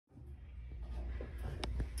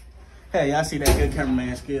Hey, y'all see that good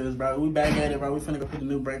cameraman skills, bro. We back at it, bro. We finna go put the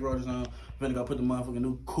new brake rotors on. We finna go put the motherfucking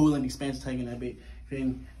new coolant expansion tank in that bitch.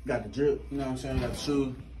 Got the drip, you know what I'm saying? Got the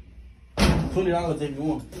shoes. $20 if you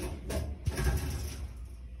want.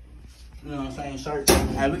 You know what I'm saying? Shirt.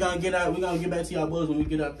 Hey, we gonna get back to y'all boys when we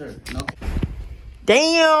get up there. You know?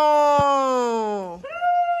 Damn.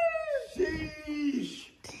 Sheesh.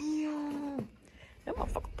 Damn. That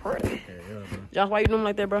motherfucker pretty. Josh, why you doing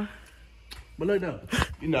like that, bro? But look though,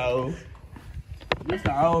 you know, this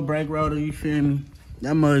the old brake rotor, you feel me?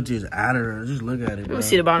 That mud just out of her. Just look at it, bro. Let me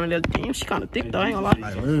see the bottom of that. Damn, she kind of thick though. I ain't gonna lie.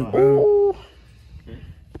 Like, look, bro.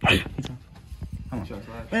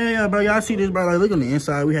 Yeah, bro. Y'all see this, bro? Like, look on the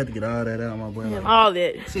inside. We had to get all that out, my boy. Like, all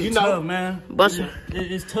that. It's tough, man. Bunch of.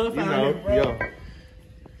 It's tough out here, bro. Yo.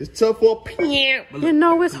 It's tough for a pimp. You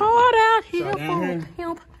know it's hard out here So down here, for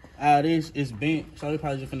him. this is bent. So we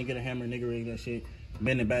probably just finna get a hammer, nigga rig that shit,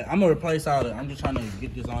 bend it back. I'm gonna replace all that. I'm just trying to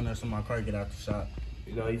get this on there so my car get out the shop.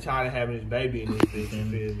 You know, he's tired of having his baby in this bitch, you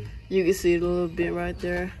feel me? You can see it a little bit right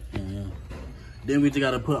there. Yeah. Then we just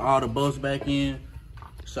gotta put all the bolts back in.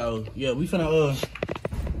 So yeah, we finna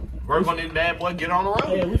Work on this bad boy, get on the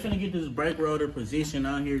road. yeah, we finna get this brake rotor position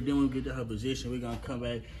out here. Then when we get to her position, we gonna come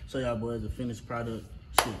back, show y'all boys the finished product.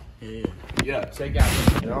 Shit. Yeah, check out.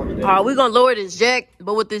 Alright, we're gonna lower this jack,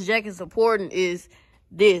 but what this jack is supporting is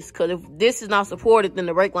this. Cause if this is not supported, then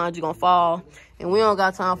the brake line is gonna fall. And we don't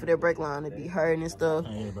got time for that brake line to be hurting and stuff.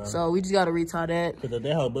 Yeah, so we just gotta retie that. Cause if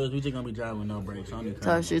that whole buzz, we just gonna be driving with no brakes. So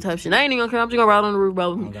Type shit. I ain't even gonna care. I'm just gonna ride on the roof,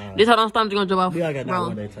 bro. This how don't stop, I'm just gonna jump off. We all got that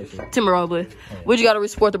one day type shit. Timber road, but we just gotta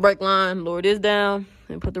support the brake line, lower this down,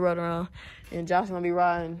 and put the rotor on. And Josh gonna be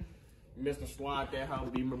riding. Mr. Slide that hoe,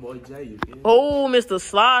 be my boy Jay, you feel me? Oh, Mr.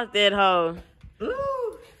 Slide that hoe.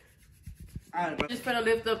 Ooh. Alright, bro. Just finna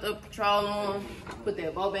lift up the control on, put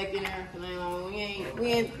that bolt back in there. Cause we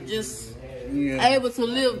ain't just able to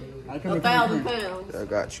lift 1,000 pounds. I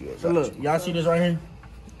got you. So look, y'all see this right here?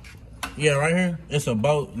 Yeah, right here. It's a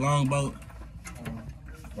bolt, long bolt.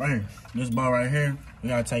 Right here. This bolt right here. We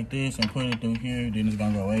gotta take this and put it through here. Then it's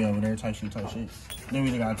gonna go way over there, type shit. Then we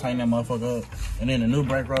just gotta tighten that motherfucker up. And then the new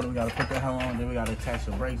brake rotor, we gotta put that hell on. Then we gotta attach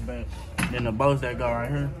the brakes back. Then the bolts that go right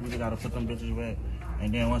here, we just gotta put them bitches back.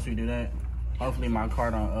 And then once we do that, hopefully my car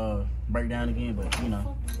don't break down again. But you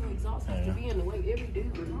know, yeah.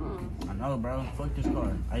 I know, bro. Fuck this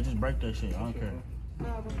car. I just break that shit. I don't care,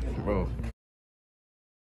 Bro.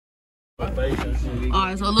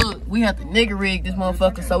 Alright, so look, we have to nigga rig this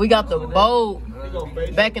motherfucker. So we got the bolt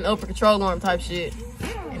back in upper control arm type shit.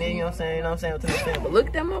 And then, you know what I'm saying, with the fan. But look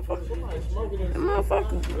at that motherfucker. That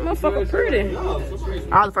motherfucker pretty. I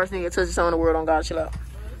was the first nigga to touch this on the world. On God, chill out.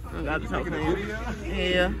 On God, this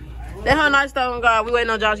yeah. That how nice though, on God. We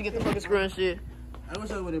waiting on Josh to get the fucking screw and shit. Hey,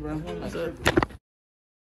 what's up with it, bro? What's up?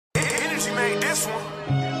 Energy made this one.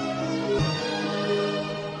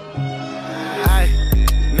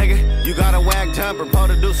 You got a whack jumper,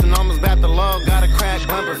 producing almost about the log, got a crack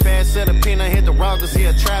bumper. Fast set a peanut, hit the rock to see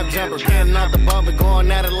a trap jumper. Getting out the bumper,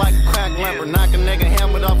 going at it like a crack lumper. Knock a nigga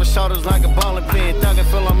helmet off his shoulders like a bowling pin. Thuggin'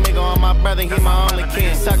 Phil Amigo on my brother, he my only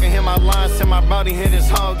kid. Sucking him my lines till my brody hit his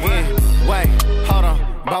hog in. Wait, hold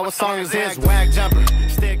on, bro, what song is this? Whack jumper,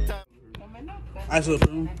 sticked up.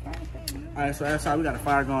 Alright, so outside we got a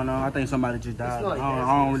fire going on. I think somebody just died. I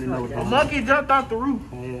don't really know what's going on. Monkey jumped off the roof.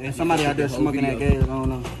 And somebody out there smoking that gas. I don't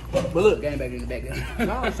know. But look,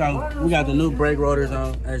 so we got the new brake rotors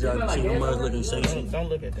on. As y'all can see, the mud's looking sexy. Don't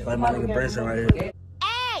look at that. Like my nigga Bresson right here.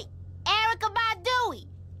 Hey, Erica Badui,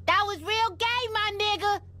 that was real gay, my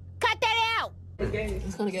nigga. Cut that out.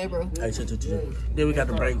 It's kinda gay, bro. Hey, then we got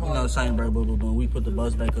the brake, you know, same brake, boom. We put the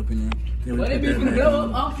bus back up in there. Then we put that back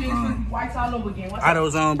on.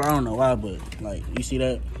 Auto's on, but I don't know why, but like, you see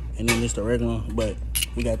that? And then it's the regular, but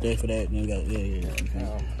we got that for that. Then we got, yeah.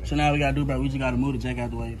 Okay. So now we gotta do, bro, we just gotta move the jack out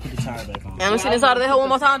the way, put the tire back on. And let me see the inside of the hole one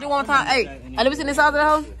more time. Do one more time. Hey, let me see the inside of the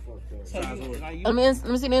hole. Let me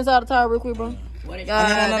see the inside of the tire real quick, bro. No, don't show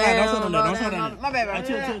them that. Don't show them that. My bad, bro.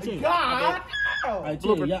 Chill.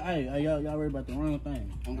 Y'all worried about the wrong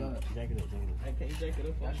thing. Oh God, jack it up. I can't jack it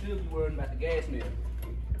up. I should be worried about the gas mill.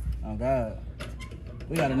 Oh God,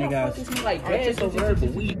 we got a nigga out. It smells like gas over there,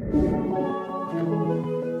 but we.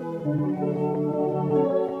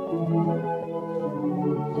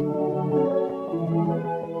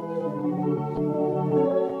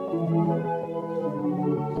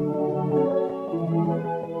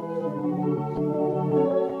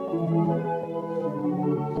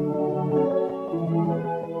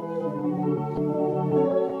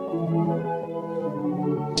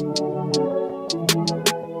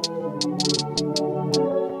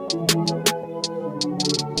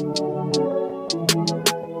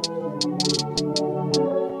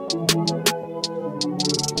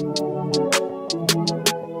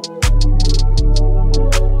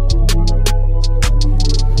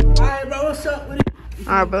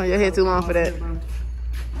 right, bro. Your head too long for that.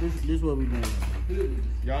 This what we doing.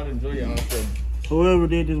 Y'all enjoy y'all stuff. Whoever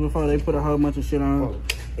did this before, they put a whole bunch of shit on.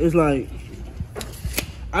 It's like,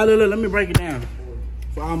 look, let me break it down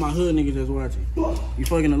for all my hood niggas that's watching. You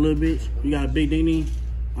fucking a little bitch, you got a big ding ding.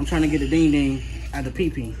 I'm trying to get the ding ding at the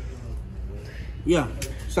pee. Yeah,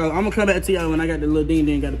 so I'm gonna come back to y'all when I got the little ding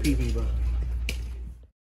ding, got the pee, bro.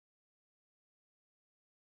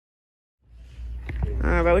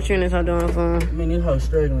 Alright, bro, what you in this hoe doing for? I mean, this hoe's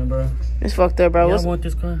struggling, bro. It's fucked up, bro. Y'all want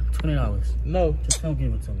this car? $20. No. Just come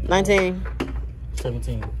give it to me. 19.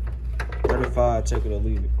 17. 35, check it or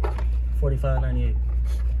leave it. $45.98.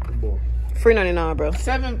 Boy. Free 99, bro.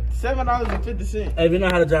 $7.50. Hey, if you know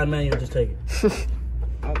how to drive manual, just take it.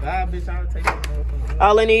 Oh God, bitch, I'll take it.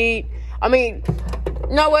 All I need, I mean,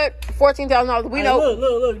 you know what? $14,000. We know.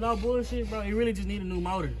 Look, no bullshit, bro. You really just need a new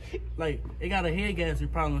motor. Like, it got a head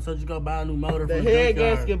gasket problem, so just go buy a new motor. The from head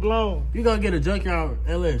junkyard. gasket blown. You gotta get a junkyard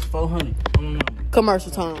LS 400.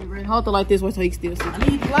 Commercial time. Hold it like this way so he can still see. I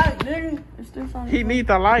need the light, nigga. It's still something. He needs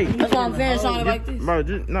the light. That's what I'm saying, shine it like this. Bro,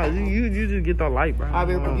 you just get the light, bro. All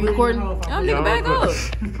right, you recording? Nigga, back up.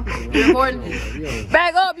 You recording?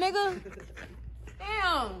 Back up, nigga.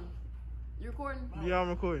 Damn. You recording? Yeah, I'm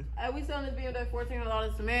recording. Hey, we selling this BMW $1,400.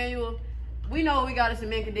 It's a manual. We know we got it in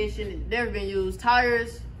mint condition. It's never been used.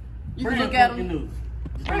 Tires, you can look at them.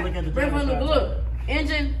 Look,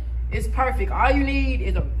 engine is perfect. All you need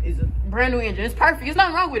is a brand new engine. It's perfect. It's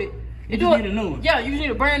nothing wrong with it. You just need a new one. Yeah, you just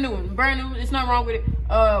need a brand new one. Brand new. It's nothing wrong with it.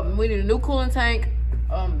 We need a new coolant tank,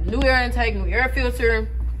 new air intake, new air filter.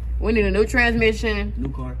 We need a new transmission. New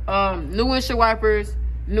car. New windshield wipers,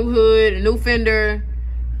 new hood, a new fender.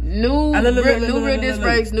 New rear disc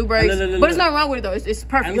brakes, new brakes. But it's nothing wrong with it though. It's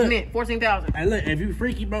perfect. It's mint. 14,000. Hey, look, if you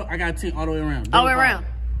freaky, bro, I got 10 all the way around. All the way around.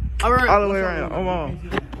 All the way around. Come on.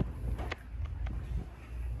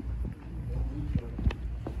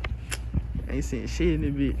 Ain't seeing shit in the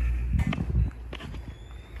bit.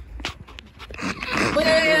 But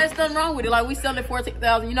yeah, there's nothing wrong with it. Like we selling it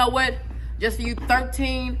 14,000. You know what? Just for you,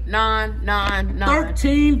 13,999.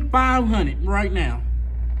 13,500 right now.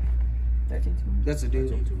 13,200. That's a deal.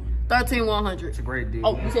 13,100. It's a great deal.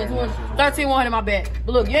 Oh, you said 200? 13,100, my bad.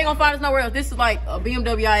 But look, you ain't gonna find us nowhere else. This is like a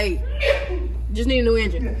BMW i8. Just need a new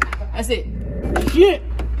engine. That's it. Shit.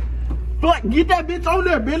 Fuck, get that bitch on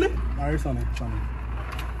there, Billy. All right, it's on there. It's on there.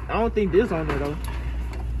 I don't think this on there though.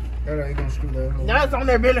 That ain't gonna screw that hole. That's on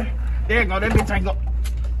there, Billy. There you go. That bitch ain't go.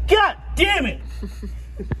 God damn it!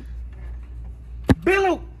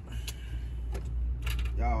 Billy.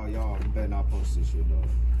 Y'all better not post this shit, though.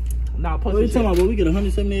 Nah, post What you this talking shit. about, boy? We get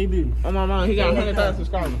 178 views. On my mom, he got 100,000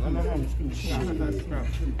 subscribers. On my mom, he got 100,000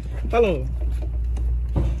 subscribers. Hello.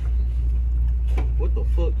 What the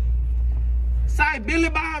fuck? Say Billy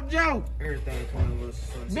Bob Joe. Everything coming with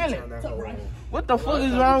Billy, what the fuck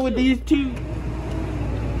is wrong with these two?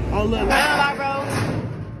 Oh look, Nah, bro.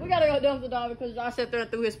 We gotta go dumpster dog because Josh sat there and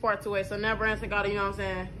threw his parts away. So now Branson gotta, you know what I'm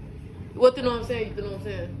saying? What you know what I'm saying? You know what I'm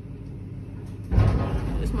saying?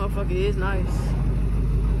 This motherfucker is nice.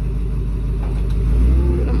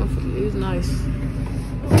 Ooh, that motherfucker is nice.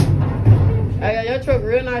 Hey, your truck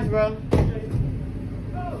real nice, bro.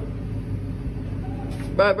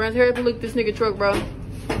 Bro, Branson, hurry up and look at this nigga truck, bro.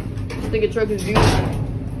 This nigga truck is beautiful.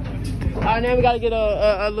 Alright, now we gotta get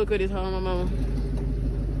a look at this home, my mama.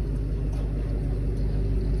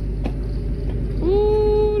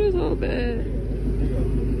 Ooh, this all bad.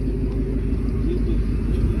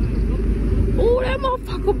 Ooh, that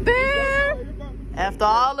motherfucker bad. After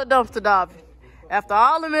all the dumpster diving, after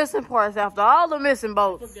all the missing parts, after all the missing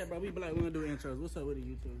boats. Fuck that, bro. We be like, we're gonna do intros. What's up with the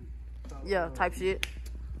YouTube? Yeah, type shit.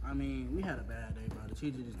 I mean, we had a bad day, bro. The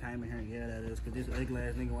teacher just came in here and yelled at us because this ugly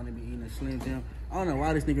ass nigga want to be eating a Slim Jim. I don't know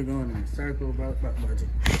why this nigga going in a circle, bro.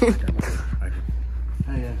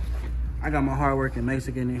 Hey, I got my hard-working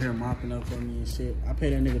Mexican in here mopping up for me and shit. I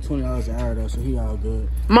paid that nigga $20 an hour, though, so he all good.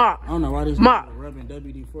 Mop. I don't know why this Mop. nigga rubbing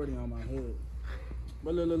WD-40 on my hood.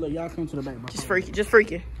 But look, y'all come to the back. Just freaky.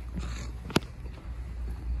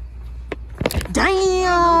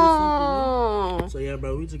 Damn. So, yeah,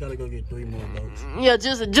 bro, we just got to go get 3 more boats. Yeah,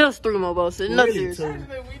 just 3 more boats. Nothing Really, serious.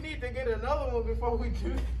 2. we need to get another one before we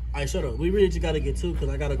do. Alright, shut up. We really just gotta get 2 because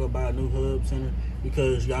I gotta go buy a new hub center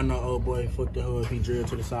because y'all know old boy fucked the hub. He drilled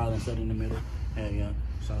to the side and set in the middle. Hell yeah.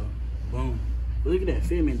 So, boom. But look at that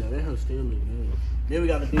fitment though. That hell still look good. Then we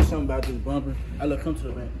gotta do something about this bumper. I look, come to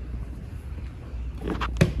the back.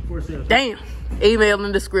 For sale. Damn. Email in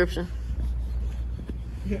the description.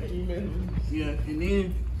 Yeah, and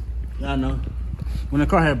then, y'all know, when the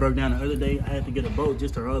car had broke down the other day, I had to get a boat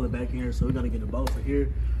just to roll it back in here. So we gotta get a boat for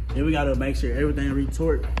here. Then we gotta make sure everything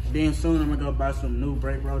retort. Then soon I'm gonna go buy some new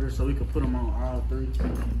brake rotors so we can put them on all 3.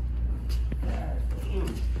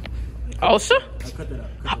 OSHA? Cut that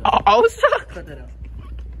out. OSHA? Cut that out.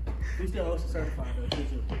 We still OSHA certified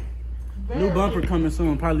though. New bumper coming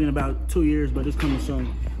soon, probably in about 2 years, but it's coming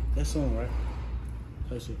soon. That's soon, right?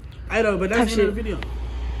 That's it. Hey though, but that's the end of the video.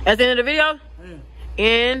 That's the end of the video? Yeah.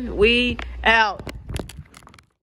 And we out.